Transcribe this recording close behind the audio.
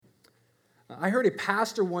I heard a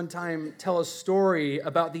pastor one time tell a story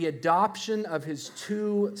about the adoption of his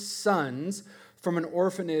 2 sons from an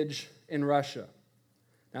orphanage in Russia.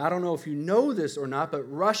 Now, I don't know if you know this or not, but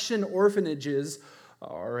Russian orphanages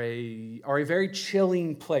are a very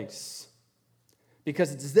chilling place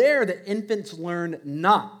because it's there that infants learn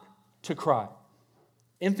not to cry.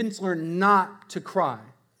 Infants learn not to cry.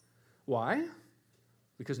 Why?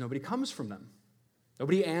 Because nobody comes from them.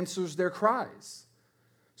 Nobody answers their cries.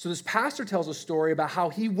 So this pastor tells a story about how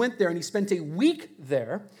he went there and he spent a week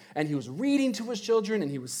there and he was reading to his children and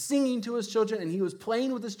he was singing to his children and he was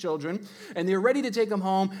playing with his children and they were ready to take him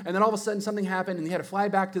home, and then all of a sudden something happened and he had to fly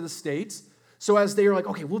back to the States. So as they were like,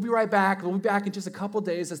 okay, we'll be right back. We'll be back in just a couple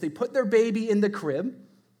days. As they put their baby in the crib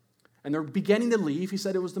and they're beginning to leave, he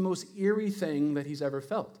said it was the most eerie thing that he's ever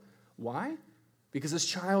felt. Why? Because his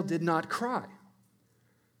child did not cry.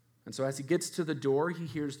 And so as he gets to the door, he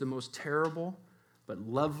hears the most terrible but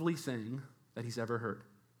lovely thing that he's ever heard.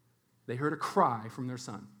 They heard a cry from their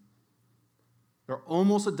son. Their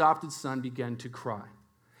almost adopted son began to cry.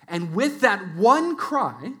 And with that one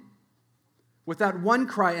cry,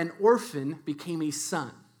 an orphan became a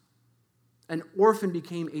son. An orphan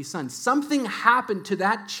became a son. Something happened to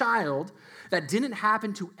that child that didn't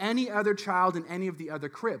happen to any other child in any of the other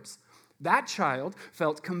cribs. That child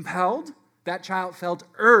felt compelled, that child felt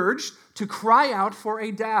urged to cry out for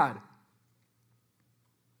a dad.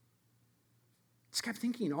 Just kept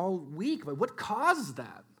thinking all week, but what caused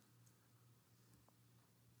that?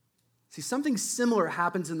 See, something similar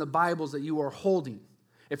happens in the Bibles that you are holding.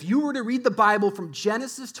 If you were to read the Bible from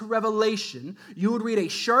Genesis to Revelation, you would read a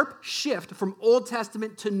sharp shift from Old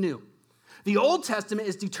Testament to New. The Old Testament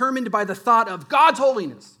is determined by the thought of God's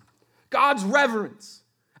holiness, God's reverence.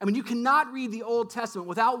 I mean, you cannot read the Old Testament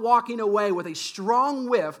without walking away with a strong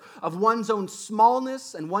whiff of one's own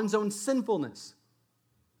smallness and one's own sinfulness.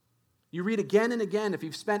 You read again and again, if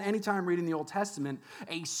you've spent any time reading the Old Testament,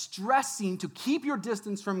 a stressing to keep your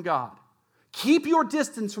distance from God. Keep your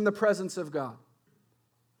distance from the presence of God.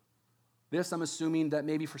 This, I'm assuming that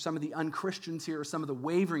maybe for some of the unchristians here or some of the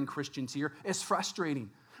wavering Christians here, is frustrating.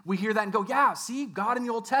 We hear that and go, yeah, see, God in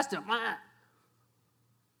the Old Testament.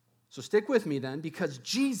 So stick with me then, because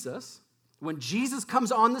Jesus, when Jesus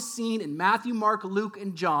comes on the scene in Matthew, Mark, Luke,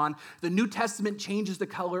 and John, the New Testament changes the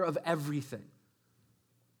color of everything.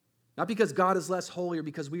 Not because God is less holy or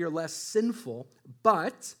because we are less sinful,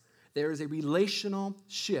 but there is a relational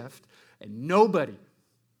shift, and nobody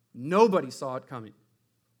saw it coming.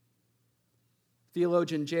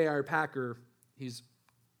 Theologian J.I. Packer, he's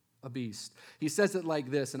a beast. He says it like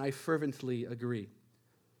this, and I fervently agree.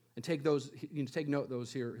 And take note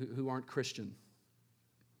those here who aren't Christian.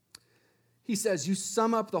 He says, you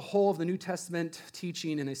sum up the whole of the New Testament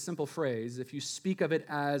teaching in a simple phrase if you speak of it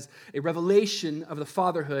as a revelation of the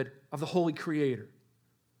fatherhood of the Holy Creator. Do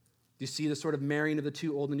you see the sort of marrying of the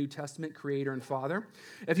two Old and New Testament, Creator and Father?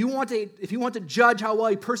 If you want to judge how well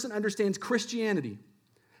a person understands Christianity,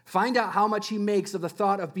 find out how much he makes of the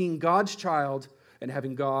thought of being God's child and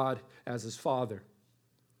having God as his Father.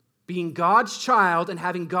 Being God's child and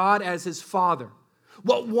having God as his Father.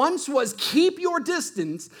 What once was keep your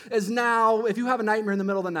distance is now, if you have a nightmare in the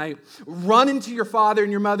middle of the night, run into your father and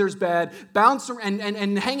your mother's bed, bounce around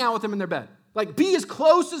and hang out with them in their bed. Like, be as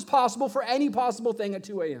close as possible for any possible thing at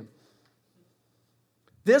 2 a.m.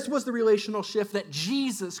 This was the relational shift that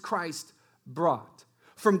Jesus Christ brought.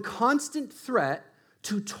 From constant threat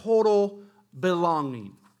to total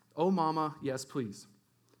belonging. Oh, mama, yes, please.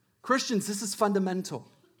 Christians, this is fundamental.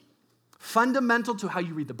 Fundamental to how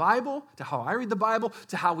you read the Bible, to how I read the Bible,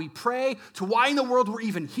 to how we pray, to why in the world we're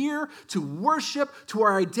even here, to worship, to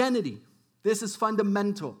our identity. This is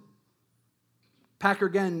fundamental. Packer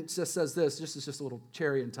again just says this, just a little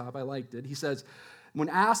cherry on top. I liked it. He says, when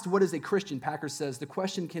asked what is a Christian, Packer says, the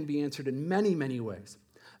question can be answered in many, many ways.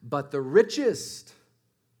 But the richest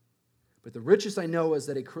I know is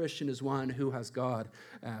that a Christian is one who has God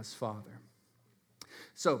as Father.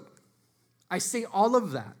 So, I say all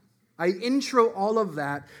of that. I intro all of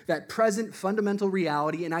that present fundamental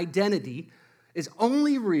reality and identity is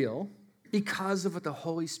only real because of what the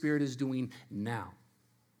Holy Spirit is doing now.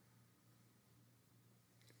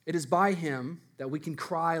 It is by him that we can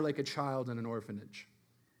cry like a child in an orphanage.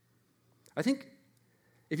 I think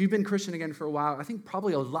if you've been Christian again for a while, I think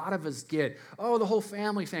probably a lot of us get, the whole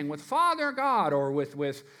family thing with Father God or with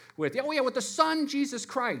the Son Jesus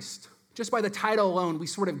Christ. Just by the title alone, we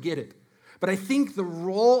sort of get it. But I think the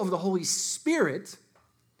role of the Holy Spirit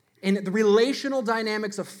and the relational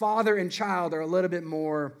dynamics of father and child are a little bit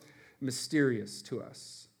more mysterious to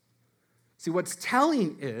us. See, what's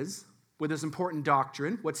telling is, with this important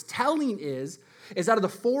doctrine, what's telling is is out of the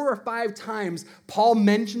 4 or 5 times Paul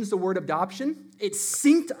mentions the word adoption, it's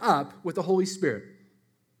synced up with the Holy Spirit.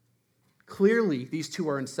 Clearly, these two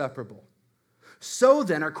are inseparable. So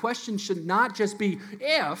then, our question should not just be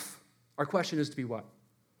if, our question is to be what?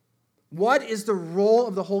 What is the role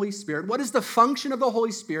of the Holy Spirit? What is the function of the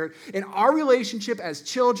Holy Spirit in our relationship as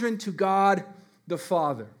children to God the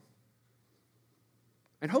Father?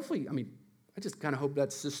 And hopefully, I just kind of hope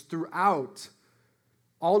that's just throughout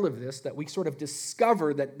all of this, that we sort of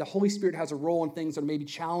discover that the Holy Spirit has a role in things that are maybe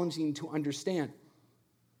challenging to understand.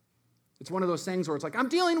 It's one of those things where it's like, I'm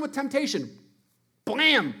dealing with temptation.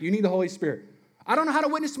 Blam! You need the Holy Spirit. I don't know how to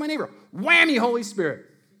witness to my neighbor. Whammy, Holy Spirit.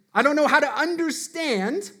 I don't know how to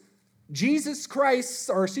understand Jesus Christ,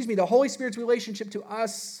 the Holy Spirit's relationship to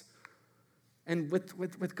us and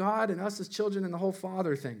with God and us as children and the whole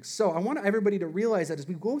Father thing. So I want everybody to realize that as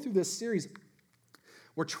we go through this series,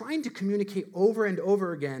 we're trying to communicate over and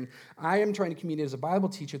over again. I am trying to communicate as a Bible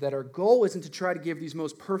teacher that our goal isn't to try to give these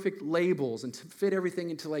most perfect labels and to fit everything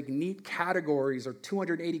into like neat categories or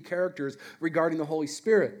 280 characters regarding the Holy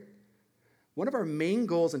Spirit. One of our main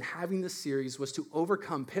goals in having this series was to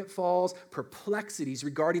overcome pitfalls, perplexities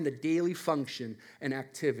regarding the daily function and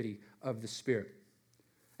activity of the Spirit.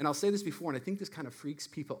 And I'll say this before, and I think this kind of freaks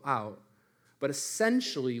people out, but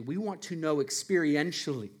essentially, we want to know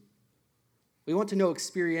experientially. We want to know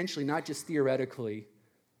experientially, not just theoretically,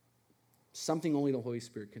 something only the Holy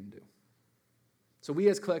Spirit can do. So we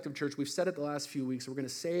as Collective Church, we've said it the last few weeks, we're going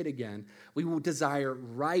to say it again. We will desire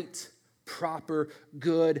right, proper,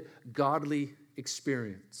 good, godly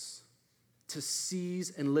experience to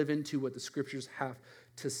seize and live into what the Scriptures have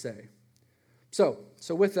to say. So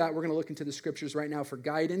with that, we're going to look into the Scriptures right now for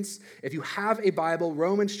guidance. If you have a Bible,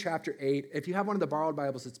 Romans chapter 8. If you have one of the borrowed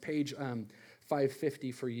Bibles, it's page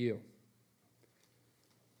 550 for you.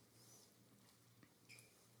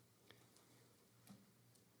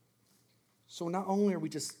 So not only are we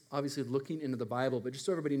just obviously looking into the Bible, but just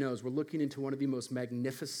so everybody knows, we're looking into one of the most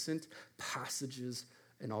magnificent passages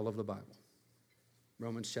in all of the Bible,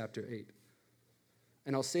 Romans chapter 8.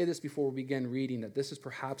 And I'll say this before we begin reading, that this is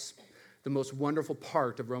perhaps the most wonderful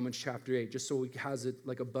part of Romans chapter 8, just so it has it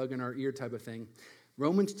like a bug in our ear type of thing.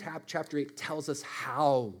 Romans chapter 8 tells us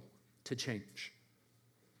how to change.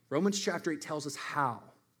 Romans chapter 8 tells us how.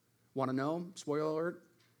 Want to know? Spoiler alert.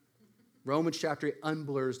 Romans chapter 8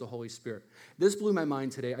 unblurs the Holy Spirit. This blew my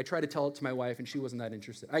mind today. I tried to tell it to my wife, and she wasn't that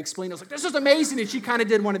interested. I explained, I was like, this is amazing, and she kind of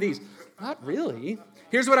did one of these. Not really.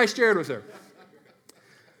 Here's what I shared with her.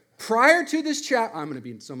 Prior to this chapter, I'm going to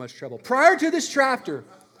be in so much trouble. Prior to this chapter,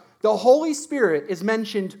 the Holy Spirit is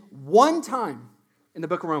mentioned one time in the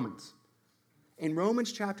book of Romans. In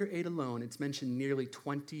Romans chapter 8 alone, it's mentioned nearly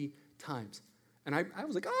 20 times. And I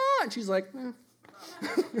was like, and she's like,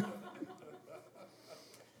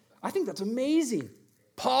 I think that's amazing.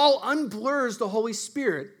 Paul unblurs the Holy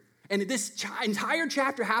Spirit, and this entire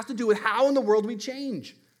chapter has to do with how in the world we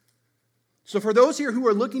change. So for those here who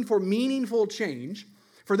are looking for meaningful change,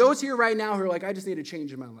 for those here right now who are like, I just need a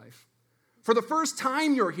change in my life, for the first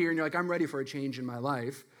time you're here and you're like, I'm ready for a change in my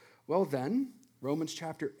life, well then, Romans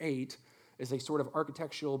chapter 8 is a sort of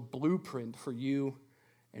architectural blueprint for you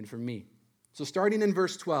and for me. So starting in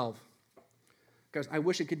verse 12, guys, I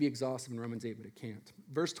wish it could be exhaustive in Romans 8, but it can't.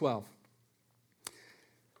 Verse 12.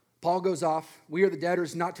 Paul goes off, we are the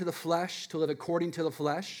debtors not to the flesh, to live according to the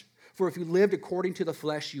flesh. For if you lived according to the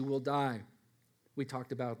flesh, you will die. We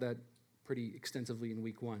talked about that pretty extensively in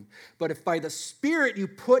week 1. But if by the Spirit you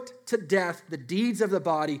put to death the deeds of the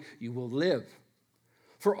body, you will live.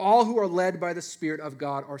 For all who are led by the Spirit of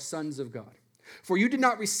God are sons of God. For you did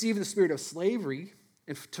not receive the spirit of slavery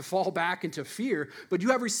and to fall back into fear, but you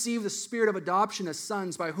have received the spirit of adoption as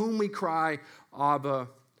sons, by whom we cry, Abba,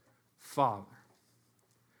 Father.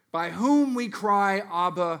 By whom we cry,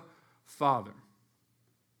 Abba, Father.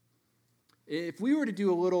 If we were to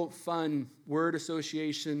do a little fun word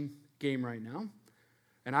association game right now,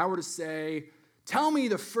 and I were to say, tell me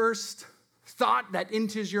the first thought that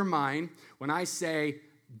enters your mind when I say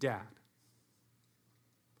dad,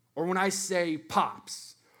 or when I say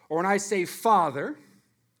pops, or when I say father,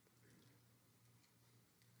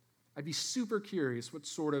 I'd be super curious what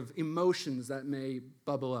sort of emotions that may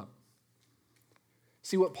bubble up.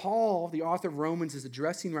 See, what Paul, the author of Romans, is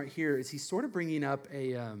addressing right here is he's sort of bringing up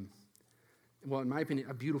in my opinion,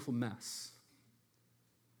 a beautiful mess.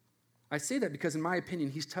 I say that because, in my opinion,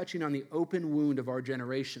 he's touching on the open wound of our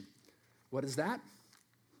generation. What is that?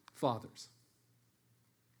 Fathers.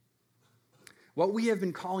 What we have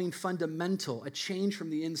been calling fundamental, a change from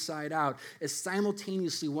the inside out, is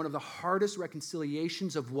simultaneously one of the hardest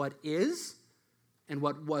reconciliations of what is and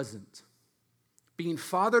what wasn't. Being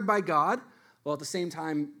fathered by God, while at the same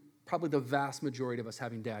time, probably the vast majority of us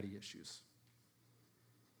having daddy issues.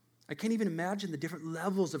 I can't even imagine the different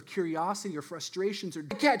levels of curiosity or frustrations or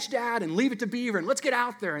catch dad and leave it to Beaver and let's get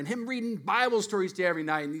out there and him reading Bible stories to every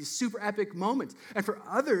night and these super epic moments. And for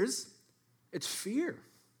others, it's fear.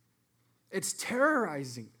 It's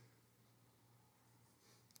terrorizing.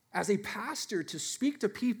 As a pastor, to speak to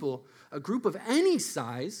people, a group of any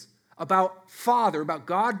size, about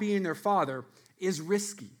God being their father, is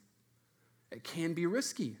risky. It can be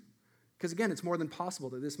risky. Because again, it's more than possible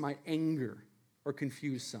that this might anger or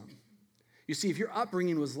confuse some. You see, if your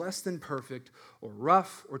upbringing was less than perfect or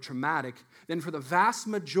rough or traumatic, then for the vast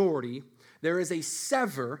majority, there is a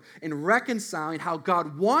sever in reconciling how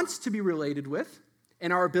God wants to be related with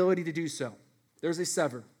and our ability to do so. There's a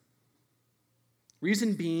sever.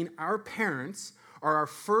 Reason being, our parents are our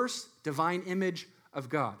first divine image of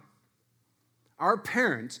God. Our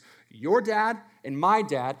parents, your dad and my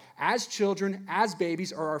dad, as children, as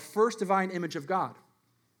babies, are our first divine image of God.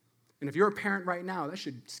 And if you're a parent right now, that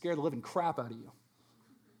should scare the living crap out of you.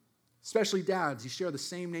 Especially dads, you share the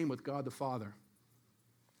same name with God the Father.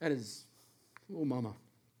 That is, oh mama.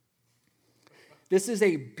 This is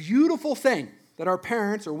a beautiful thing that our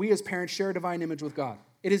parents, or we as parents, share a divine image with God.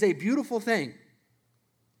 It is a beautiful thing.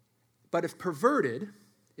 But if perverted,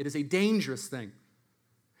 it is a dangerous thing.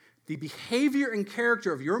 The behavior and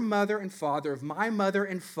character of your mother and father, of my mother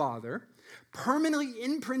and father, permanently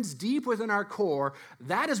imprints deep within our core.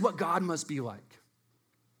 That is what God must be like.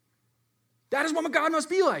 That is what God must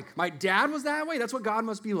be like. My dad was that way. That's what God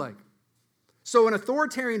must be like. So an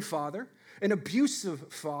authoritarian father, an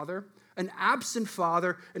abusive father, an absent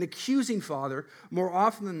father, an accusing father, more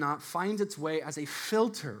often than not, finds its way as a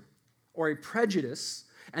filter or a prejudice,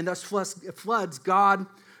 and thus floods God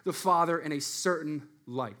the Father in a certain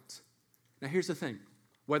light. Now here's the thing,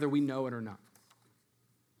 whether we know it or not.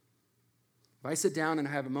 If I sit down and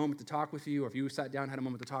I have a moment to talk with you, or if you sat down and had a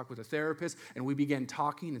moment to talk with a therapist, and we began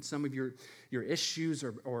talking and some of your issues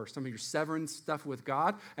or some of your severance stuff with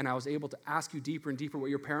God, and I was able to ask you deeper and deeper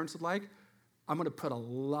what your parents would like, I'm going to put a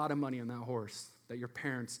lot of money on that horse, that your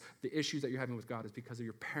parents, the issues that you're having with God is because of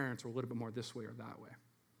your parents were a little bit more this way or that way.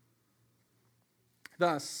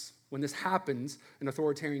 Thus, when this happens, an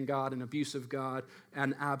authoritarian God, an abusive God,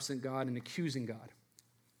 an absent God, an accusing God,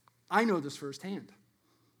 I know this firsthand.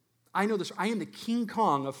 I know this. I am the King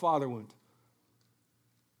Kong of fatherhood.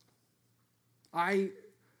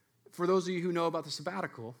 For those of you who know about the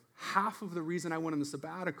sabbatical, half of the reason I went on the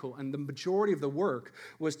sabbatical and the majority of the work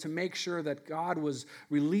was to make sure that God was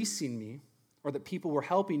releasing me, or that people were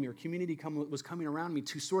helping me, or community was coming around me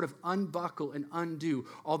to sort of unbuckle and undo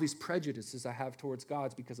all these prejudices I have towards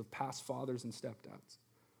God because of past fathers and stepdads.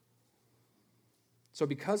 So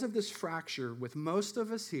because of this fracture with most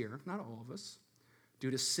of us here, not all of us,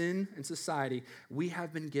 due to sin and society, we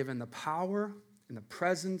have been given the power and the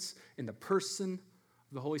presence and the person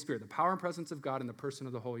of the Holy Spirit, the power and presence of God in the person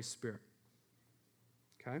of the Holy Spirit.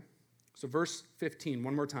 Okay? So verse 15,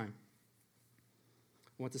 one more time.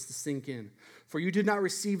 I want this to sink in. For you did not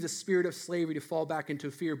receive the spirit of slavery to fall back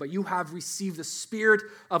into fear, but you have received the spirit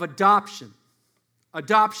of adoption.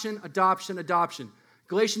 Adoption, adoption, adoption.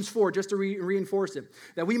 Galatians 4, just to reinforce it,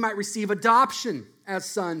 that we might receive adoption as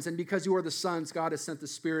sons, and because you are the sons, God has sent the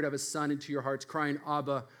Spirit of His Son into your hearts, crying,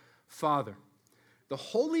 Abba, Father. The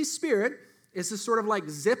Holy Spirit is this sort of like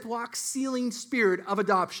Ziploc sealing spirit of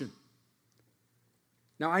adoption.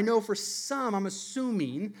 Now, I know for some, I'm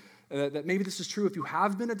assuming that maybe this is true if you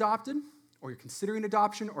have been adopted, or you're considering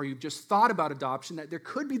adoption, or you've just thought about adoption, that there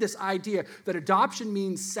could be this idea that adoption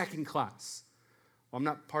means second class. Well, I'm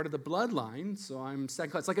not part of the bloodline, so I'm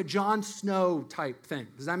second class. It's like a Jon Snow type thing.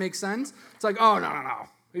 Does that make sense? It's like, oh, no.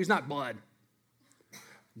 He's not blood.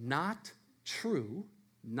 Not true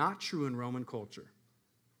in Roman culture.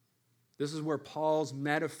 This is where Paul's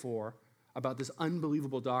metaphor about this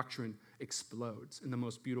unbelievable doctrine explodes in the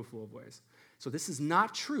most beautiful of ways. So this is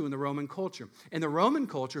not true in the Roman culture. In the Roman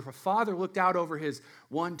culture, if a father looked out over his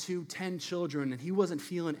 1, 2, 10 children and he wasn't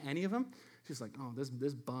feeling any of them, he's like, oh, this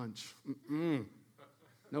bunch,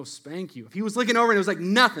 no spank you. If he was looking over and it was like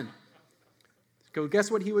nothing, go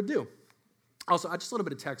guess what he would do? Also, just a little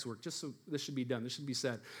bit of text work, just so this should be done, this should be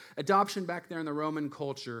said. Adoption back there in the Roman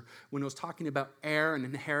culture, when it was talking about heir and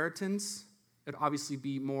inheritance, it'd obviously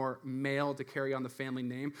be more male to carry on the family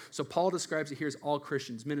name. So Paul describes it here as all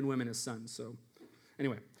Christians, men and women as sons. So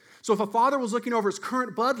anyway, so if a father was looking over his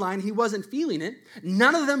current bloodline, he wasn't feeling it.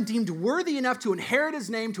 None of them deemed worthy enough to inherit his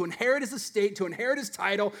name, to inherit his estate, to inherit his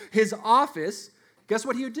title, his office. Guess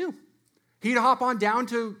what he would do? He'd hop on down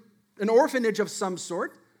to an orphanage of some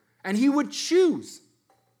sort, and he would choose.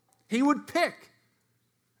 He would pick.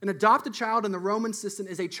 An adopted child in the Roman system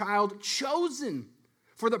is a child chosen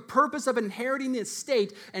for the purpose of inheriting the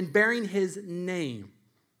estate and bearing his name.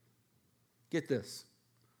 Get this.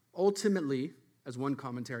 Ultimately, as one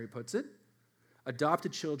commentary puts it,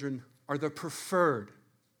 adopted children are the preferred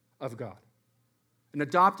of God. An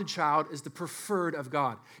adopted child is the preferred of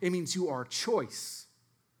God. It means you are a choice.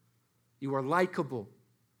 You are likable.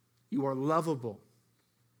 You are lovable.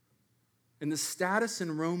 And the status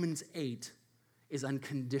in Romans 8 is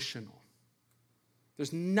unconditional.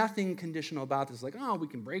 There's nothing conditional about this, like, oh, we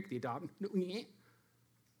can break the adoption.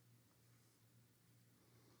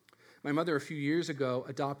 My mother, a few years ago,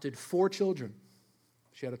 adopted 4 children.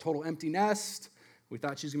 She had a total empty nest. We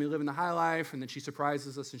thought she was going to be living the high life, and then she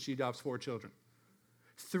surprises us and she adopts 4 children.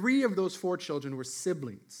 3 of those 4 children were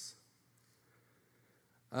siblings.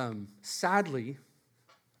 Sadly,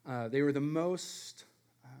 they were the most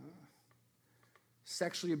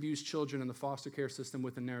sexually abused children in the foster care system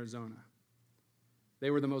within Arizona. They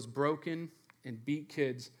were the most broken and beat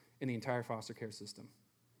kids in the entire foster care system.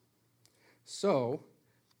 So,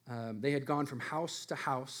 they had gone from house to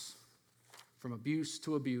house, from abuse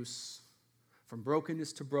to abuse, from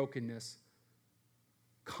brokenness to brokenness,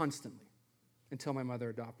 constantly, until my mother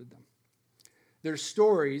adopted them. Their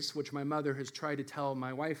stories, which my mother has tried to tell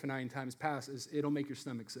my wife and I in times past, is it'll make your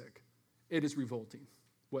stomach sick. It is revolting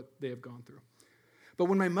what they have gone through. But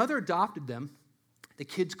when my mother adopted them, the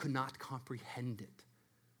kids could not comprehend it.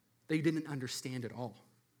 They didn't understand it all.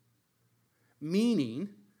 Meaning,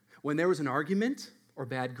 when there was an argument, or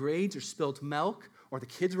bad grades, or spilt milk, or the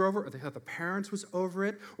kids were over, or they thought the parents was over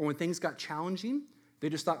it, or when things got challenging, they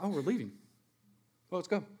just thought, oh, we're leaving. Well, let's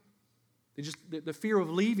go. The fear of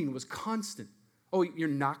leaving was constant. Oh, you're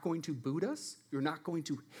not going to boot us? You're not going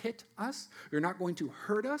to hit us? You're not going to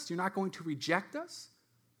hurt us? You're not going to reject us?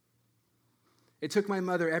 It took my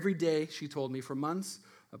mother every day, she told me, for months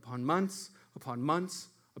upon months upon months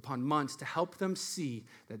upon months to help them see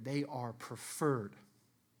that they are preferred.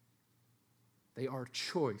 They are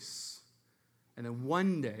choice. And then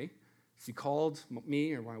one day, she called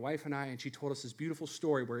me or my wife and I, and she told us this beautiful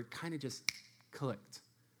story where it kind of just clicked.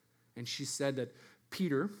 And she said that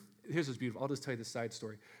Peter, here's what's beautiful, I'll just tell you this side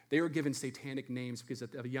story. They were given satanic names because at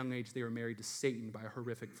a young age they were married to Satan by a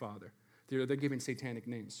horrific father. They're given satanic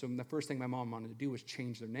names. So the first thing my mom wanted to do was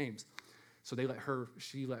change their names. So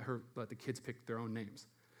she let the kids pick their own names.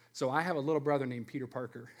 So I have a little brother named Peter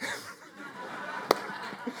Parker.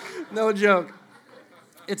 No joke.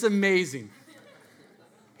 It's amazing.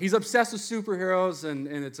 He's obsessed with superheroes, and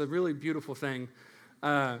it's a really beautiful thing.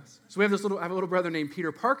 So I have a little brother named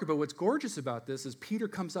Peter Parker, but what's gorgeous about this is Peter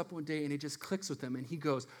comes up one day and it just clicks with him, and he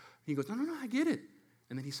goes, no, I get it.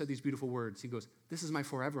 And then he said these beautiful words. He goes, this is my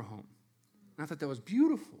forever home. And I thought that was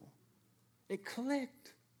beautiful. It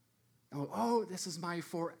clicked. Oh, this is my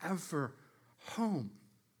forever home.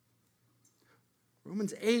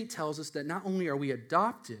 Romans 8 tells us that not only are we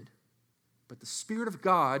adopted, but the Spirit of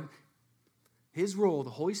God, His role, the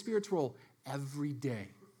Holy Spirit's role, every day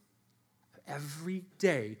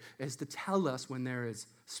is to tell us when there is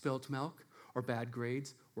spilt milk or bad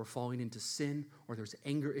grades or falling into sin or there's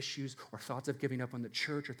anger issues or thoughts of giving up on the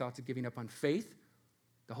church or thoughts of giving up on faith.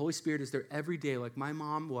 The Holy Spirit is there every day, like my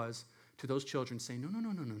mom was to those children, saying,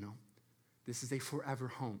 no. This is a forever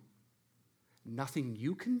home. Nothing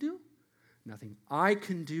you can do, nothing I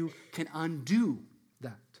can do can undo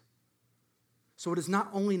that. So it is not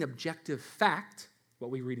only an objective fact,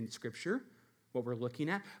 what we read in Scripture, what we're looking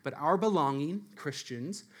at, but our belonging,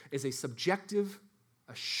 Christians, is a subjective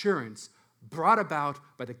assurance brought about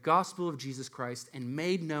by the gospel of Jesus Christ and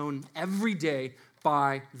made known every day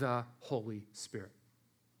by the Holy Spirit.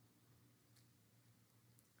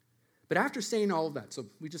 But after saying all of that, so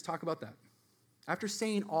we just talk about that. After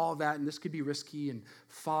saying all that, and this could be risky and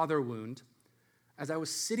father wound, as I was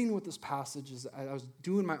sitting with this passage, as I was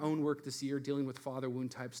doing my own work this year, dealing with father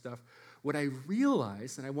wound type stuff, what I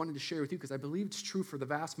realized, and I wanted to share with you because I believe it's true for the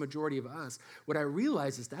vast majority of us, what I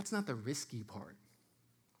realized is that's not the risky part.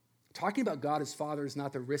 Talking about God as Father is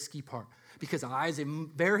not the risky part because I, as a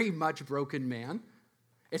very much broken man,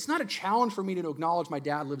 it's not a challenge for me to acknowledge my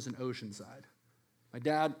dad lives in Oceanside. My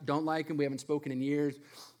dad, don't like him. We haven't spoken in years.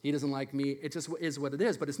 He doesn't like me. It just is what it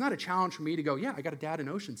is. But it's not a challenge for me to go, yeah, I got a dad in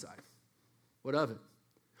Oceanside. What of it?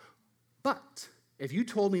 But if you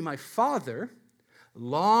told me my father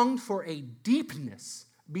longed for a deepness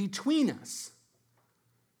between us,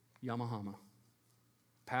 Yamahama.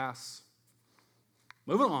 Pass.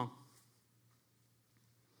 Move along.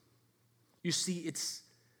 You see, it's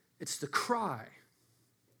the cry.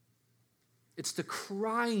 It's the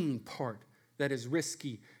crying part that is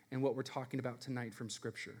risky in what we're talking about tonight from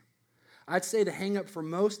Scripture. I'd say the hang up for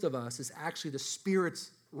most of us is actually the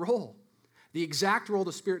Spirit's role. The exact role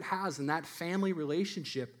the Spirit has in that family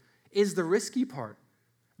relationship is the risky part.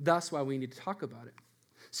 That's why we need to talk about it.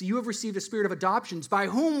 So you have received a spirit of adoptions by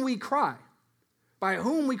whom we cry. By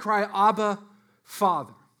whom we cry, Abba,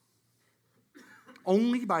 Father.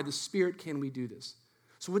 Only by the Spirit can we do this.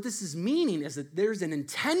 So what this is meaning is that there's an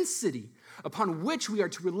intensity upon which we are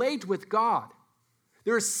to relate with God.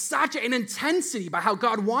 There is such an intensity by how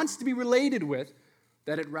God wants to be related with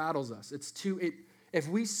that it rattles us. If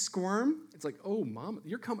we squirm, it's like, oh, Mom,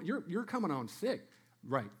 you're coming on thick.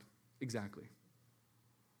 Right, exactly.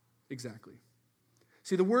 Exactly.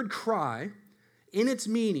 See, the word cry, in its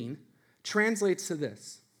meaning, translates to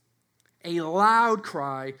this: a loud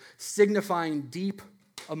cry signifying deep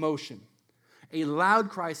emotion. A loud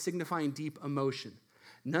cry signifying deep emotion.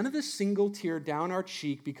 None of this single tear down our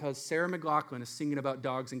cheek because Sarah McLachlan is singing about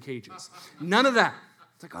dogs in cages. None of that.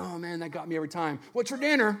 It's like, oh man, that got me every time. What's for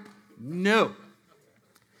dinner? No.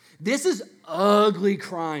 This is ugly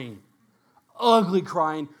crying. Ugly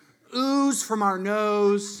crying. Ooze from our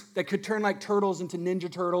nose that could turn like turtles into Ninja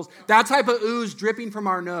Turtles. That type of ooze dripping from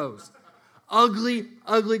our nose. Ugly,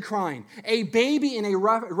 ugly crying. A baby in a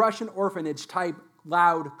Russian orphanage type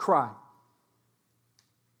loud cry.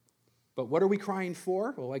 But what are we crying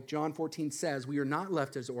for? Well, like John 14 says, we are not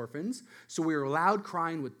left as orphans, so we are loud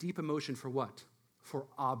crying with deep emotion for what? For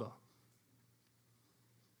Abba,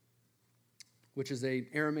 which is an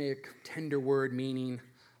Aramaic tender word meaning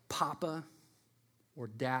papa or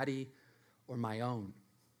daddy or my own.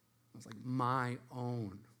 It's like my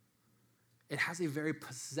own. It has a very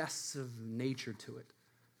possessive nature to it.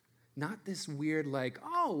 Not this weird like,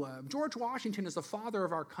 George Washington is the father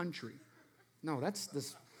of our country. No, that's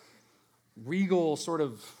this regal sort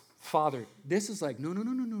of father. This is like, no,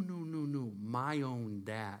 my own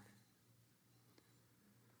dad.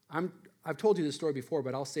 I've told you this story before,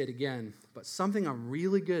 but I'll say it again. But something I'm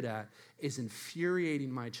really good at is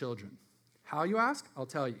infuriating my children. How, you ask? I'll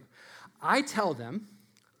tell you. I tell them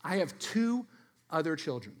I have 2 other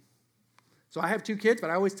children. So I have 2 kids, but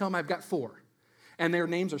I always tell them I've got 4. And their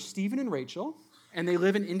names are Stephen and Rachel, and they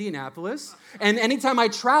live in Indianapolis. And anytime I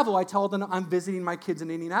travel, I tell them I'm visiting my kids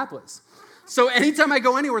in Indianapolis. So anytime I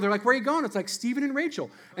go anywhere, they're like, where are you going? It's like Stephen and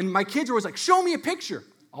Rachel. And my kids are always like, show me a picture.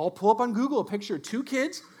 I'll pull up on Google a picture of 2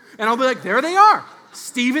 kids, and I'll be like, there they are,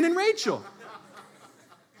 Stephen and Rachel.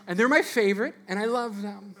 And they're my favorite, and I love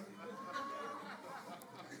them.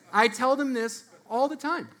 I tell them this all the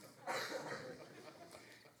time.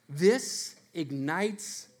 This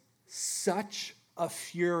ignites such a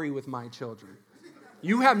fury with my children.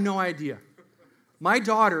 You have no idea. My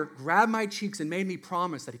daughter grabbed my cheeks and made me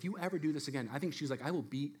promise that if you ever do this again, I think she's like, I will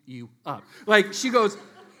beat you up. Like, she goes,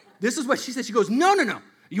 this is what she said. She goes, no.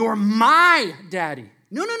 You're my daddy.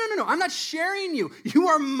 No. I'm not sharing you. You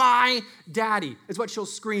are my daddy. Is what she'll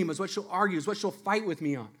scream, is what she'll argue, is what she'll fight with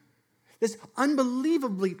me on. This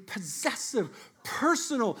unbelievably possessive,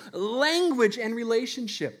 personal language and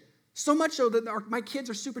relationship. So much so that my kids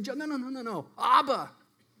are super jealous. No. Abba.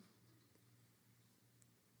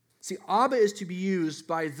 See, Abba is to be used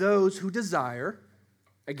by those who desire,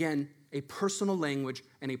 again, a personal language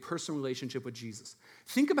and a personal relationship with Jesus.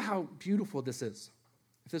 Think about how beautiful this is.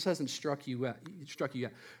 If this hasn't struck you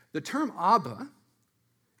yet. The term Abba,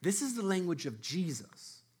 this is the language of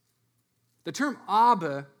Jesus. The term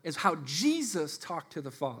Abba is how Jesus talked to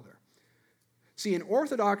the Father. See, an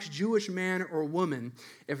Orthodox Jewish man or woman,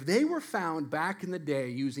 if they were found back in the day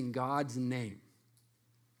using God's name,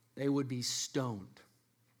 they would be stoned,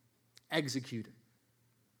 executed.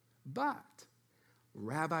 But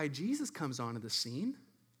Rabbi Jesus comes onto the scene,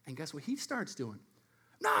 and guess what he starts doing?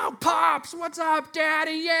 No, Pops, what's up,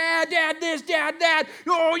 Daddy? Yeah, Dad this, Dad that.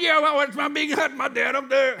 Oh, yeah, well, it's my big hut, my dad up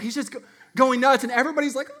there. He's just going nuts, and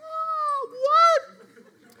everybody's like, oh,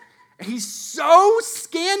 what? He's so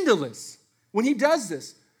scandalous when he does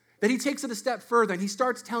this that he takes it a step further, and he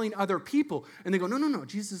starts telling other people, and they go, no.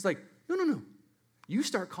 Jesus is like, no. You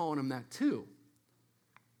start calling him that too.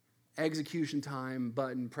 Execution time,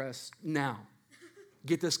 button press now.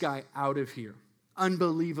 Get this guy out of here.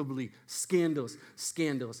 Unbelievably scandalous.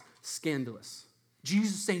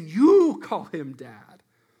 Jesus saying, you call him dad.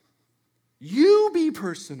 You be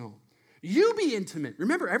personal. You be intimate.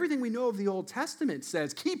 Remember, everything we know of the Old Testament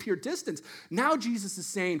says, keep your distance. Now Jesus is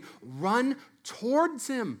saying, run towards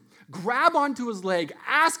him. Grab onto his leg.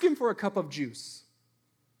 Ask him for a cup of juice.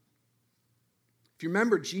 If you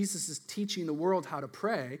remember, Jesus is teaching the world how to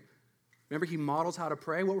pray. Remember, he models how to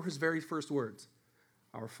pray. What were his very first words?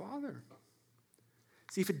 Our Father.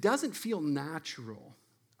 See, if it doesn't feel natural,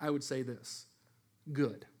 I would say this.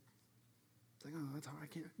 Good. It's like, that's hard, I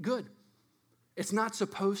can't. Good. It's not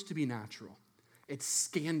supposed to be natural. It's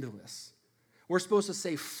scandalous. We're supposed to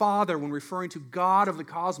say Father when referring to God of the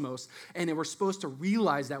cosmos, and we're supposed to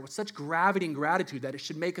realize that with such gravity and gratitude that it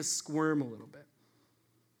should make us squirm a little bit.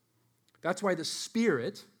 That's why the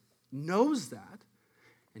Spirit knows that,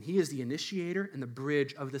 and he is the initiator and the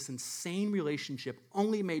bridge of this insane relationship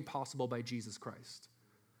only made possible by Jesus Christ.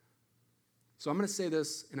 So I'm going to say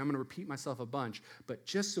this, and I'm going to repeat myself a bunch, but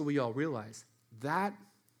just so we all realize, that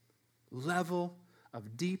level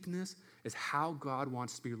of deepness is how God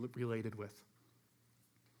wants to be related with.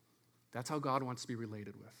 That's how God wants to be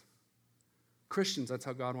related with. Christians, that's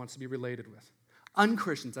how God wants to be related with.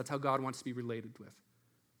 Unchristians, that's how God wants to be related with.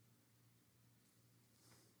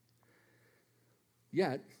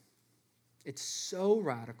 Yet, it's so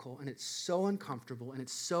radical, and it's so uncomfortable, and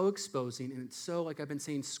it's so exposing, and it's so, like I've been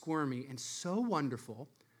saying, squirmy, and so wonderful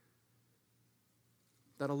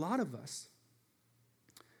that a lot of us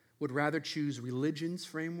would rather choose religion's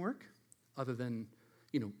framework other than,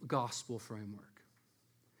 gospel framework.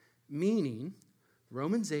 Meaning,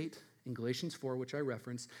 Romans 8 and Galatians 4, which I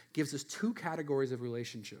referenced, gives us two categories of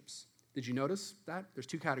relationships. Did you notice that? There's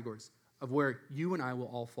two categories of where you and I will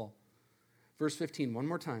all fall. Verse 15, one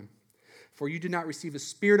more time. For you did not receive the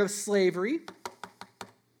spirit of slavery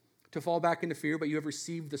to fall back into fear, but you have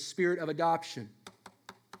received the spirit of adoption.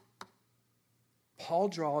 Paul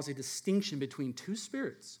draws a distinction between two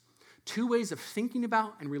spirits, two ways of thinking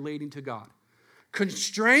about and relating to God.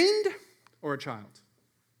 Constrained or a child?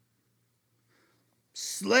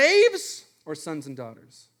 Slaves or sons and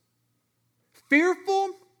daughters?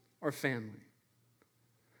 Fearful or family?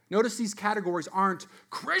 Notice these categories aren't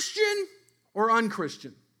Christian or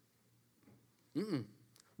unchristian.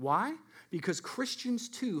 Why? Because Christians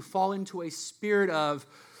too fall into a spirit of,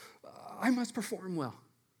 I must perform well,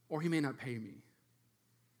 or he may not pay me.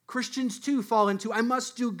 Christians too fall into, I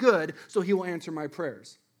must do good, so he will answer my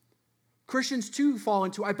prayers. Christians too fall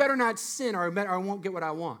into, I better not sin, or I won't get what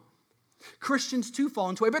I want. Christians too fall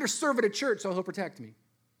into, I better serve at a church, so he'll protect me.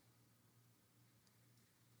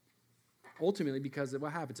 Ultimately, because of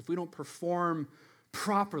what happens. If we don't perform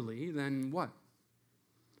properly, then what?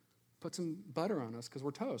 Put some butter on us because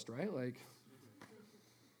we're toast, right?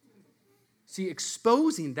 See,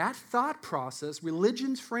 exposing that thought process,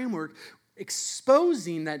 religion's framework,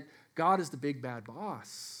 exposing that God is the big bad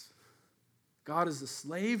boss. God is the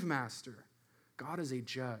slave master. God is a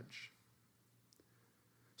judge.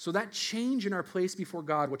 So that change in our place before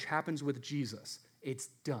God, which happens with Jesus, it's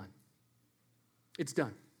done. It's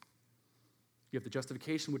done. You have the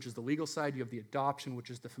justification, which is the legal side. You have the adoption, which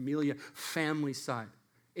is the familia, family side.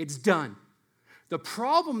 It's done. The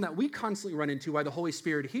problem that we constantly run into by the Holy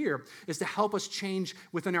Spirit here is to help us change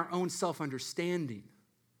within our own self-understanding.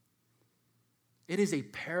 It is a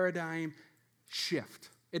paradigm shift.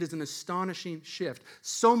 It is an astonishing shift,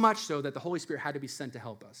 so much so that the Holy Spirit had to be sent to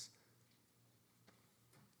help us.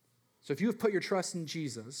 So if you have put your trust in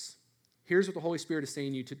Jesus, here's what the Holy Spirit is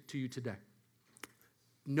saying to you today.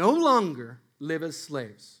 No longer live as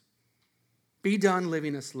slaves. Be done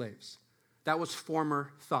living as slaves. That was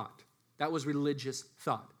former thought. That was religious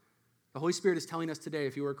thought. The Holy Spirit is telling us today,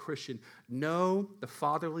 if you are a Christian, know the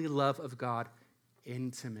fatherly love of God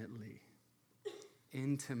intimately.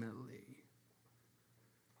 Intimately.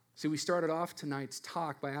 See, we started off tonight's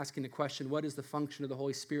talk by asking the question, what is the function of the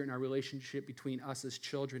Holy Spirit in our relationship between us as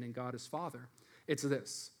children and God as Father? It's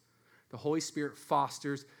this. The Holy Spirit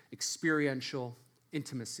fosters experiential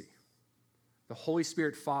intimacy. The Holy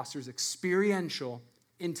Spirit fosters experiential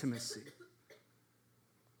intimacy.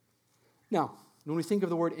 Now, when we think of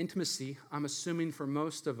the word intimacy, I'm assuming for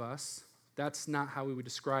most of us, that's not how we would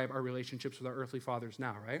describe our relationships with our earthly fathers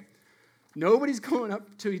now, right? Nobody's going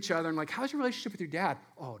up to each other and like, how's your relationship with your dad?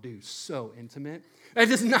 Oh, dude, so intimate. That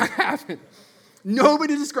does not happen.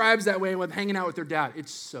 Nobody describes that way with hanging out with their dad.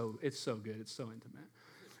 It's so good. It's so intimate.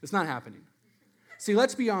 It's not happening. See,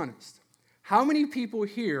 let's be honest. How many people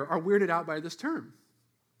here are weirded out by this term?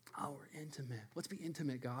 Oh, we're intimate. Let's be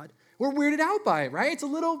intimate, God. We're weirded out by it, right? It's a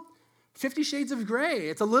little 50 Shades of Grey.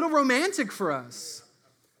 It's a little romantic for us.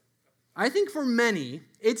 I think for many,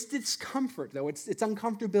 it's discomfort, though. It's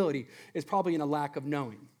uncomfortability is probably in a lack of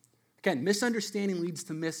knowing. Again, misunderstanding leads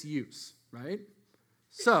to misuse, right?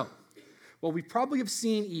 So, what we probably have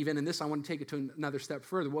seen even, and this I want to take it to another step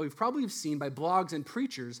further, what we've probably have seen by blogs and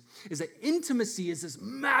preachers is that intimacy is this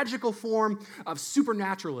magical form of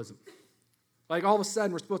supernaturalism. Like all of a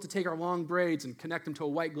sudden, we're supposed to take our long braids and connect them to a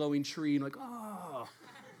white glowing tree and oh.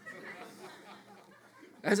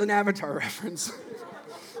 As an Avatar reference.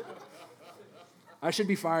 I should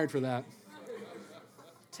be fired for that.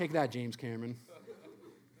 Take that, James Cameron.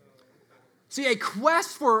 See, a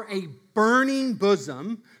quest for a burning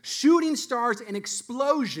bosom, shooting stars and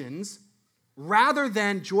explosions, rather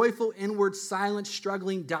than joyful, inward, silent,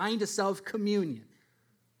 struggling, dying to self communion.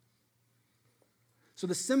 So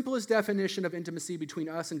the simplest definition of intimacy between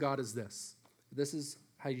us and God is this. This is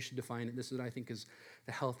how you should define it. This is what I think is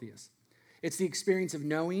the healthiest. It's the experience of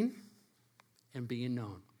knowing and being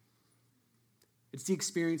known. It's the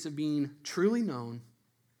experience of being truly known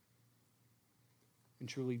and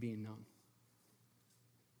truly being known.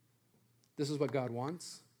 This is what God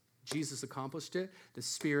wants. Jesus accomplished it. The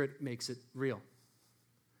Spirit makes it real.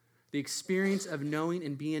 The experience of knowing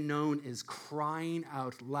and being known is crying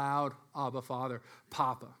out loud, Abba, Father,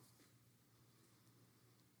 Papa.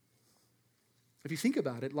 If you think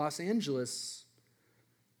about it, Los Angeles,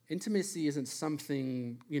 intimacy isn't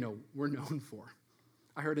something, we're known for.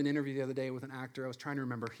 I heard an interview the other day with an actor. I was trying to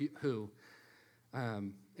remember who,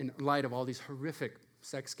 in light of all these horrific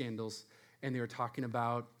sex scandals, and they were talking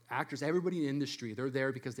about actors, everybody in the industry, they're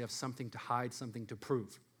there because they have something to hide, something to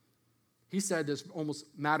prove. He said this almost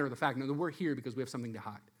matter of the fact, no, we're here because we have something to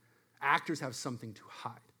hide. Actors have something to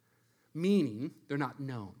hide, meaning they're not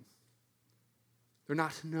known. They're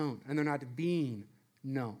not known, and they're not being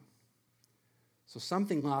known. So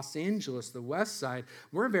something Los Angeles, the West Side,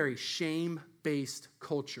 we're a very shame-based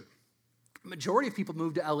culture. The majority of people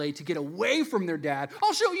move to LA to get away from their dad.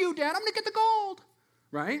 I'll show you, Dad. I'm going to get the gold,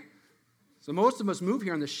 right? So most of us move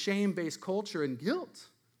here on the shame-based culture and guilt.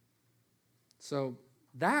 So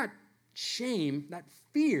that shame, that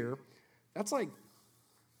fear, that's like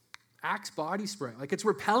Axe body spray. Like it's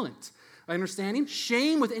repellent. Understanding?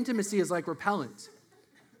 Shame with intimacy is like repellent.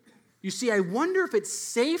 You see, I wonder if it's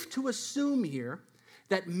safe to assume here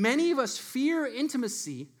that many of us fear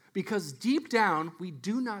intimacy because deep down we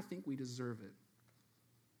do not think we deserve it.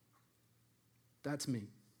 That's me.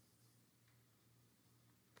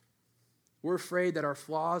 We're afraid that our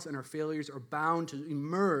flaws and our failures are bound to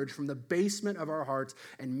emerge from the basement of our hearts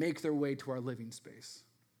and make their way to our living space.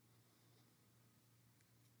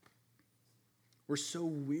 We're so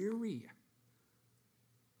weary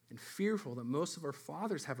and fearful that most of our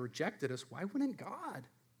fathers have rejected us. Why wouldn't God?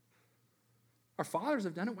 Our fathers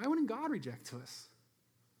have done it. Why wouldn't God reject us?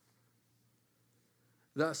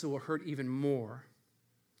 Thus, it will hurt even more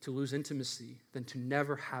to lose intimacy than to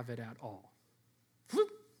never have it at all.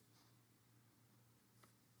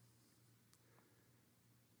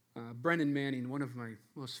 Brennan Manning, one of my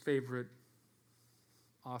most favorite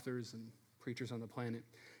authors and preachers on the planet,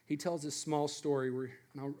 he tells this small story where,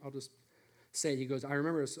 and I'll just say, he goes, I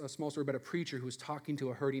remember a small story about a preacher who was talking to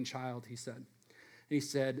a hurting child, he said. And he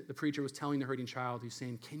said, the preacher was telling the hurting child, he's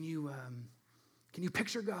saying, can you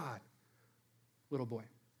picture God, little boy?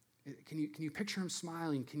 Can you picture him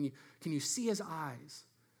smiling? Can you see his eyes?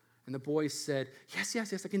 And the boy said, yes,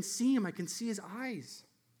 I can see him. I can see his eyes.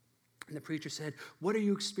 And the preacher said, what are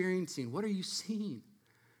you experiencing? What are you seeing?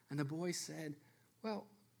 And the boy said, well,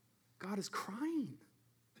 God is crying.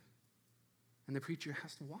 And the preacher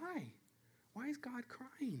asked, why? Why is God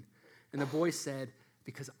crying? And the boy said,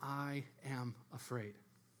 because I am afraid.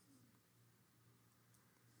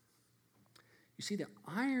 You see, the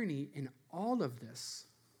irony in all of this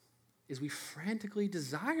is we frantically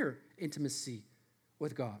desire intimacy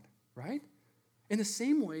with God, right? In the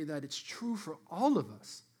same way that it's true for all of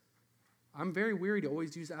us. I'm very weary to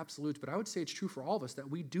always use absolutes, but I would say it's true for all of us that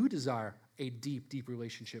we do desire a deep, deep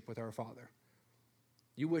relationship with our Father.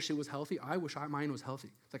 You wish it was healthy? I wish mine was healthy.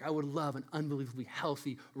 It's like I would love an unbelievably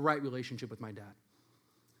healthy, right relationship with my dad.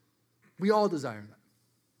 We all desire that.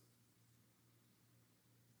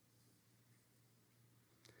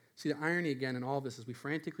 See, the irony again in all this is we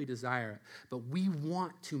frantically desire it, but we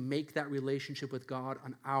want to make that relationship with God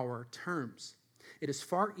on our terms. It is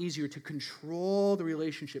far easier to control the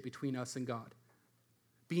relationship between us and God,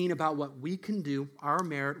 being about what we can do, our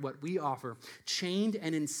merit, what we offer, chained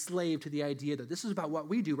and enslaved to the idea that this is about what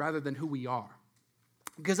we do rather than who we are.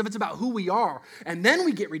 Because if it's about who we are and then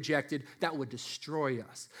we get rejected, that would destroy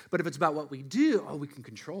us. But if it's about what we do, we can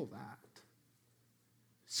control that.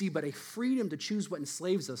 See, but a freedom to choose what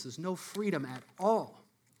enslaves us is no freedom at all.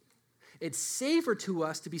 It's safer to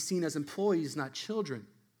us to be seen as employees, not children,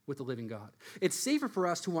 with the living God. It's safer for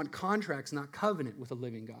us to want contracts, not covenant with the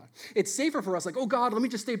living God. It's safer for us, like, oh God, let me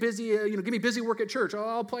just stay busy, give me busy work at church.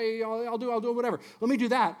 I'll play, I'll do whatever. Let me do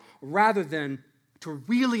that, rather than to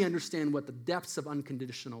really understand what the depths of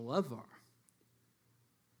unconditional love are.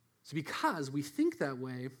 So because we think that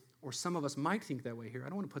way, or some of us might think that way here, I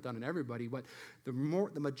don't want to put that on everybody, but the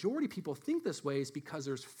majority of people think this way is because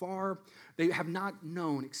they have not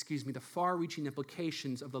known, the far-reaching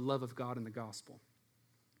implications of the love of God in the gospel.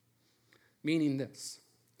 Meaning this,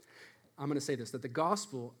 I'm going to say this, that the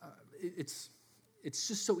gospel, it's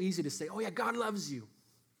just so easy to say, oh yeah, God loves you.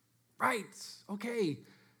 Right, okay.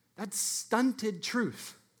 That's stunted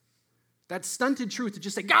truth. That's stunted truth to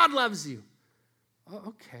just say, God loves you. Oh,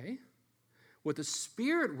 okay. What the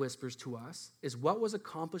Spirit whispers to us is what was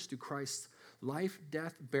accomplished through Christ's life,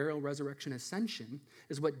 death, burial, resurrection, ascension,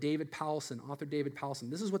 is what author David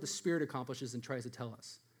Powlison, this is what the Spirit accomplishes and tries to tell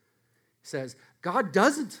us. He says, God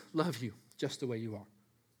doesn't love you just the way you are.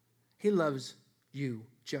 He loves you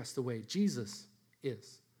just the way Jesus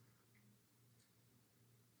is.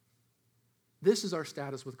 This is our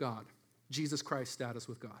status with God. Jesus Christ's status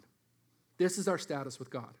with God. This is our status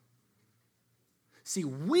with God. See,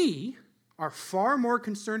 we are far more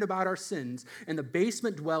concerned about our sins and the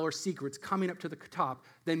basement dweller secrets coming up to the top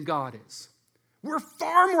than God is. We're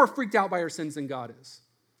far more freaked out by our sins than God is.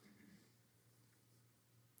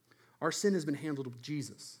 Our sin has been handled with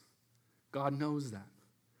Jesus. God knows that.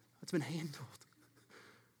 It's been handled.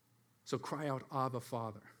 So cry out, Abba,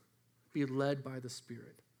 Father. Be led by the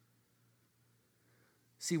Spirit.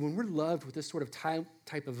 See, when we're loved with this sort of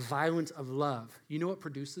type of violence of love, you know what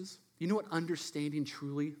produces? You know what understanding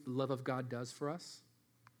truly the love of God does for us?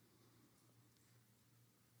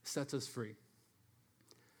 Sets us free.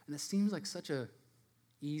 And it seems like such a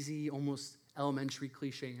easy, almost elementary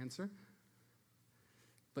cliche answer.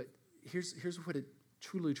 But here's what it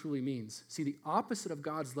truly, truly means. See, the opposite of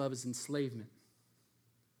God's love is enslavement.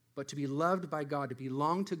 But to be loved by God, to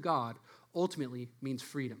belong to God, ultimately means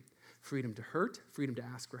freedom. Freedom to hurt, freedom to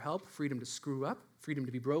ask for help, freedom to screw up, freedom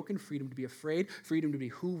to be broken, freedom to be afraid, freedom to be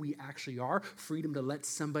who we actually are, freedom to let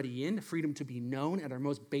somebody in, freedom to be known at our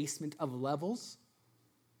most basement of levels,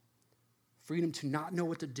 freedom to not know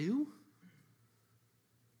what to do,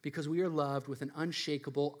 because we are loved with an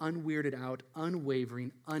unshakable, unweirded out,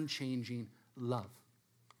 unwavering, unchanging love.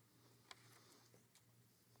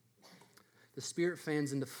 The Spirit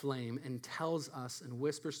fans into flame and tells us and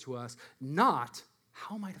whispers to us, not,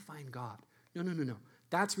 how am I to find God? No.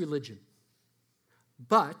 That's religion.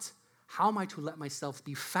 But how am I to let myself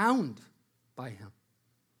be found by Him?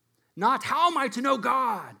 Not how am I to know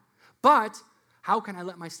God, but how can I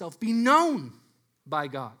let myself be known by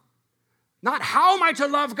God? Not how am I to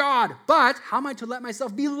love God, but how am I to let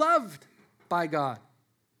myself be loved by God?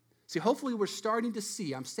 See, hopefully we're starting to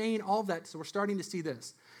see, I'm saying all of that, so we're starting to see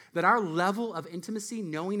this, that our level of intimacy,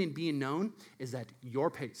 knowing and being known, is at your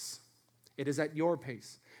pace. It is at your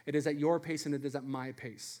pace. It is at your pace and it is at my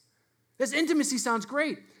pace. This intimacy sounds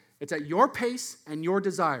great. It's at your pace and your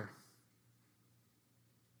desire.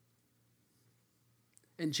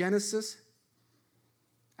 In Genesis,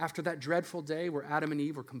 after that dreadful day where Adam and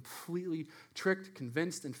Eve were completely tricked,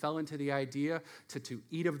 convinced, and fell into the idea to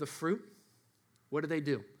eat of the fruit, what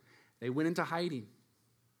do? They went into hiding.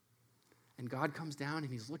 And God comes down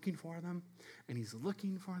and He's looking for them, and He's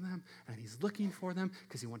looking for them, and He's looking for them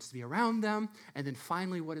because He wants to be around them. And then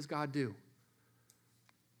finally, what does God do?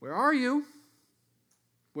 Where are you?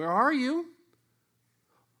 Where are you?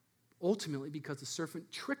 Ultimately, because the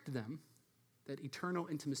serpent tricked them, that eternal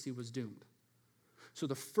intimacy was doomed. So for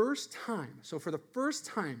the first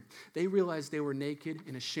time, they realized they were naked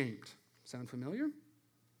and ashamed. Sound familiar?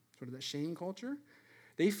 Sort of that shame culture?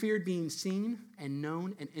 They feared being seen and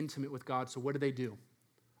known and intimate with God, so what do?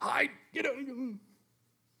 Hide!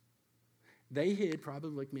 They hid,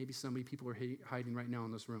 probably like maybe so many people are hiding right now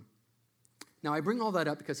in this room. Now, I bring all that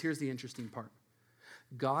up because here's the interesting part.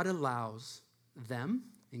 God allows them,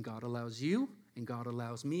 and God allows you, and God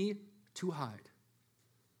allows me to hide.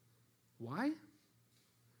 Why?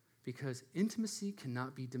 Because intimacy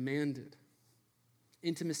cannot be demanded.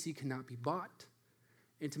 Intimacy cannot be bought.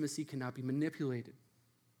 Intimacy cannot be manipulated.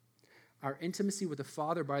 Our intimacy with the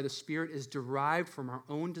Father by the Spirit is derived from our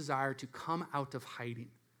own desire to come out of hiding.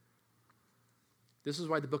 This is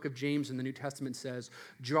why the book of James in the New Testament says,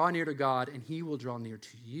 draw near to God and He will draw near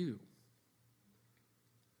to you.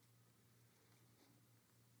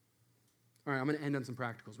 All right, I'm going to end on some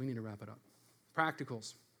practicals. We need to wrap it up.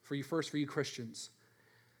 Practicals, for you Christians.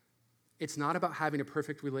 It's not about having a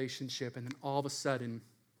perfect relationship and then all of a sudden,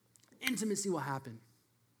 intimacy will happen.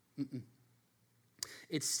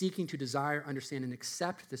 It's seeking to desire, understand, and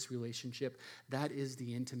accept this relationship. That is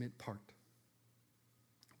the intimate part.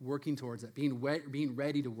 Working towards that, being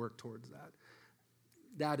ready to work towards that.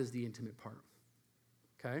 That is the intimate part.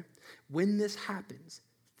 Okay? When this happens,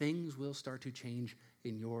 things will start to change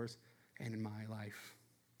in yours and in my life.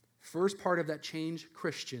 First part of that change,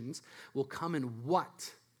 Christians, will come in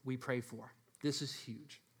what we pray for. This is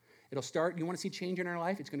huge. It'll start, you want to see change in our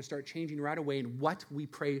life? It's going to start changing right away in what we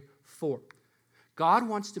pray for. God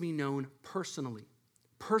wants to be known personally.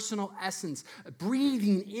 personal essence.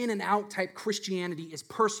 Breathing in and out type Christianity is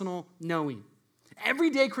personal knowing.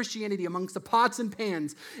 Everyday Christianity amongst the pots and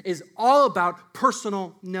pans is all about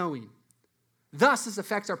personal knowing. Thus, this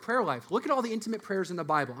affects our prayer life. Look at all the intimate prayers in the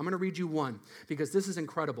Bible. I'm going to read you one because this is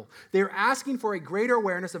incredible. They're asking for a greater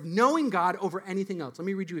awareness of knowing God over anything else. Let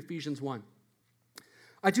me read you Ephesians 1.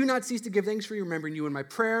 I do not cease to give thanks for you, remembering you in my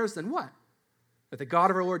prayers. Then what? That the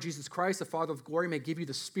God of our Lord Jesus Christ, the Father of glory, may give you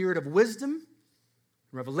the spirit of wisdom,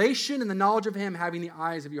 revelation, and the knowledge of him, having the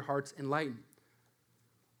eyes of your hearts enlightened.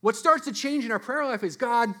 What starts to change in our prayer life is,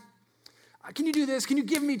 God, can you do this? Can you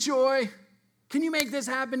give me joy? Can you make this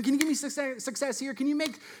happen? Can you give me success here? Can you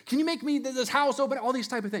make me this house open? All these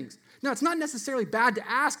type of things. Now, it's not necessarily bad to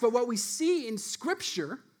ask, but what we see in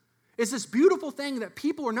Scripture is this beautiful thing that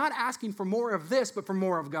people are not asking for more of this, but for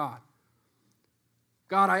more of God.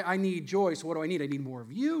 God, I need joy, so what do I need? I need more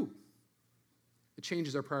of you. It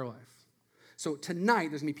changes our prayer life. So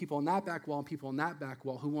tonight, there's going to be people on that back wall and people on that back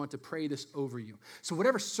wall who want to pray this over you. So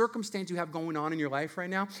whatever circumstance you have going on in your life right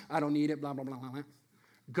now, I don't need it, blah, blah, blah, blah, blah.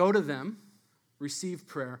 Go to them, receive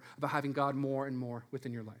prayer about having God more and more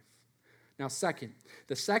within your life. Now,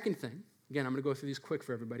 the second thing, again, I'm going to go through these quick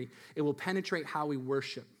for everybody. It will penetrate how we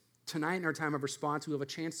worship. Tonight, in our time of response, we have a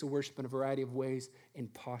chance to worship in a variety of ways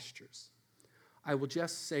and postures. I will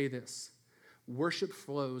just say this. Worship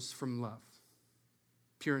flows from love.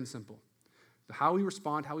 Pure and simple. How we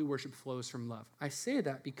respond, how we worship flows from love. I say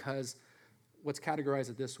that because let's categorize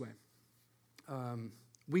it this way.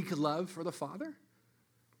 Weak love for the Father,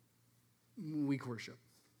 weak worship.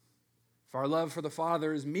 If our love for the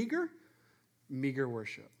Father is meager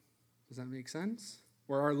worship. Does that make sense?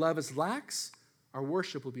 Where our love is lax, our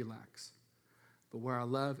worship will be lax. But where our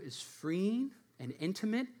love is freeing and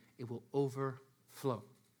intimate, it will overflow.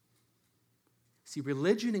 See,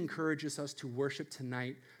 religion encourages us to worship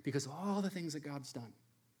tonight because of all the things that God's done.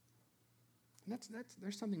 And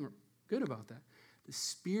there's something good about that. The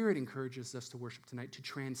Spirit encourages us to worship tonight, to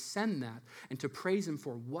transcend that, and to praise him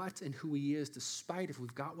for what and who he is, despite if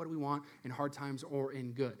we've got what we want in hard times or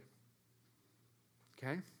in good.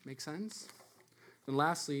 Okay? Make sense? And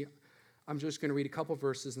lastly, I'm just going to read a couple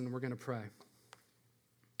verses and then we're going to pray.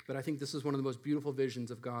 But I think this is one of the most beautiful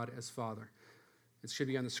visions of God as Father. It should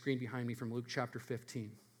be on the screen behind me from Luke chapter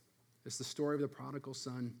 15. It's the story of the prodigal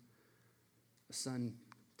son. The son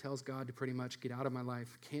tells God to pretty much get out of my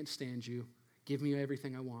life, can't stand you, give me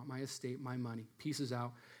everything I want, my estate, my money, pieces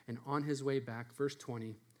out. And on his way back, verse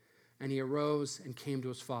 20, and he arose and came to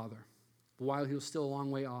his father. But while he was still a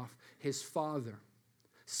long way off, his father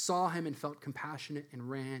saw him and felt compassionate and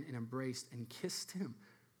ran and embraced and kissed him.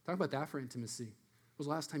 Talk about that for intimacy. When was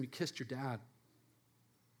the last time you kissed your dad?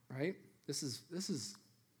 Right? This is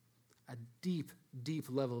a deep, deep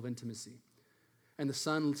level of intimacy. And the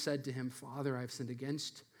son said to him, Father, I've sinned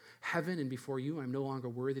against heaven and before you. I'm no longer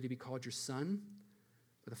worthy to be called your son.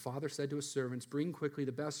 But the father said to his servants, bring quickly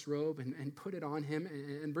the best robe and put it on him,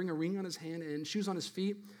 and bring a ring on his hand and shoes on his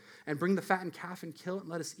feet, and bring the fattened calf and kill it, and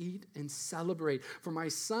let us eat and celebrate. For my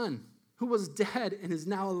son, who was dead and is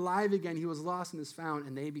now alive again, he was lost and is found.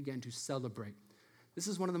 And they began to celebrate. This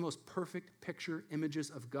is one of the most perfect picture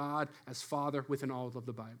images of God as Father within all of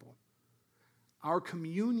the Bible. Our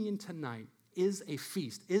communion tonight is a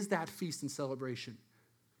feast, is that feast and celebration.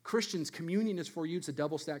 Christians, communion is for you. It's a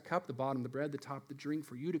double-stacked cup, the bottom the bread, the top the drink,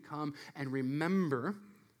 for you to come and remember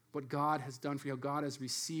what God has done for you, how God has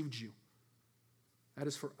received you. That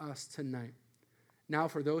is for us tonight. Now,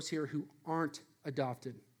 for those here who aren't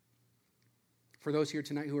adopted, for those here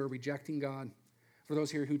tonight who are rejecting God, for those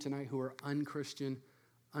here tonight who are unchristian,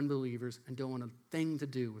 unbelievers, and don't want a thing to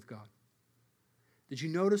do with God. Did you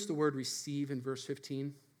notice the word receive in verse 15?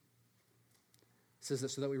 It says that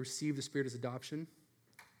so that we receive the Spirit as adoption.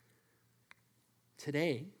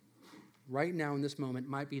 Today, right now in this moment,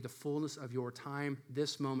 might be the fullness of your time,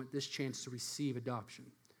 this moment, this chance to receive adoption.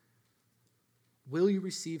 Will you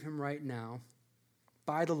receive him right now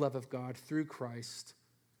by the love of God through Christ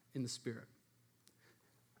in the Spirit?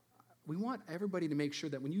 We want everybody to make sure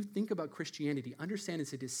that when you think about Christianity, understand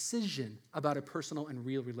it's a decision about a personal and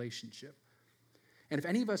real relationship. And if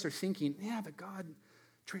any of us are thinking, yeah, but God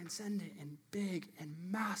transcendent and big and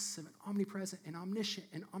massive and omnipresent and omniscient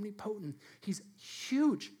and omnipotent, he's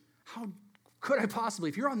huge. How could I possibly,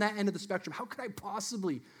 if you're on that end of the spectrum, how could I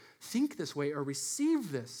possibly think this way or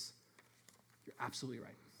receive this? You're absolutely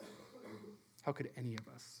right. How could any of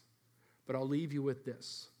us? But I'll leave you with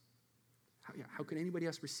this. How could anybody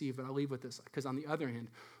else receive? But I'll leave with this. Because on the other hand,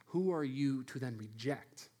 who are you to then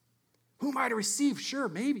reject? Who am I to receive? Sure,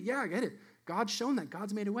 maybe. Yeah, I get it. God's shown that.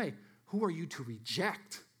 God's made a way. Who are you to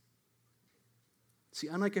reject? See,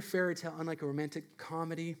 unlike a fairy tale, unlike a romantic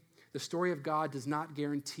comedy, the story of God does not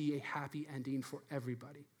guarantee a happy ending for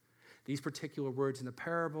everybody. These particular words in the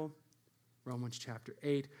parable, Romans chapter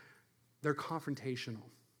 8, they're confrontational.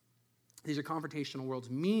 These are confrontational words,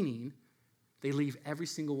 meaning they leave every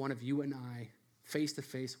single one of you and I face to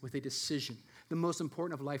face with a decision, the most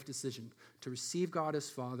important of life decision, to receive God as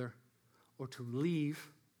Father or to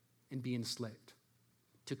leave and be enslaved,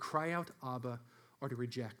 to cry out Abba or to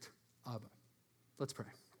reject Abba. Let's pray.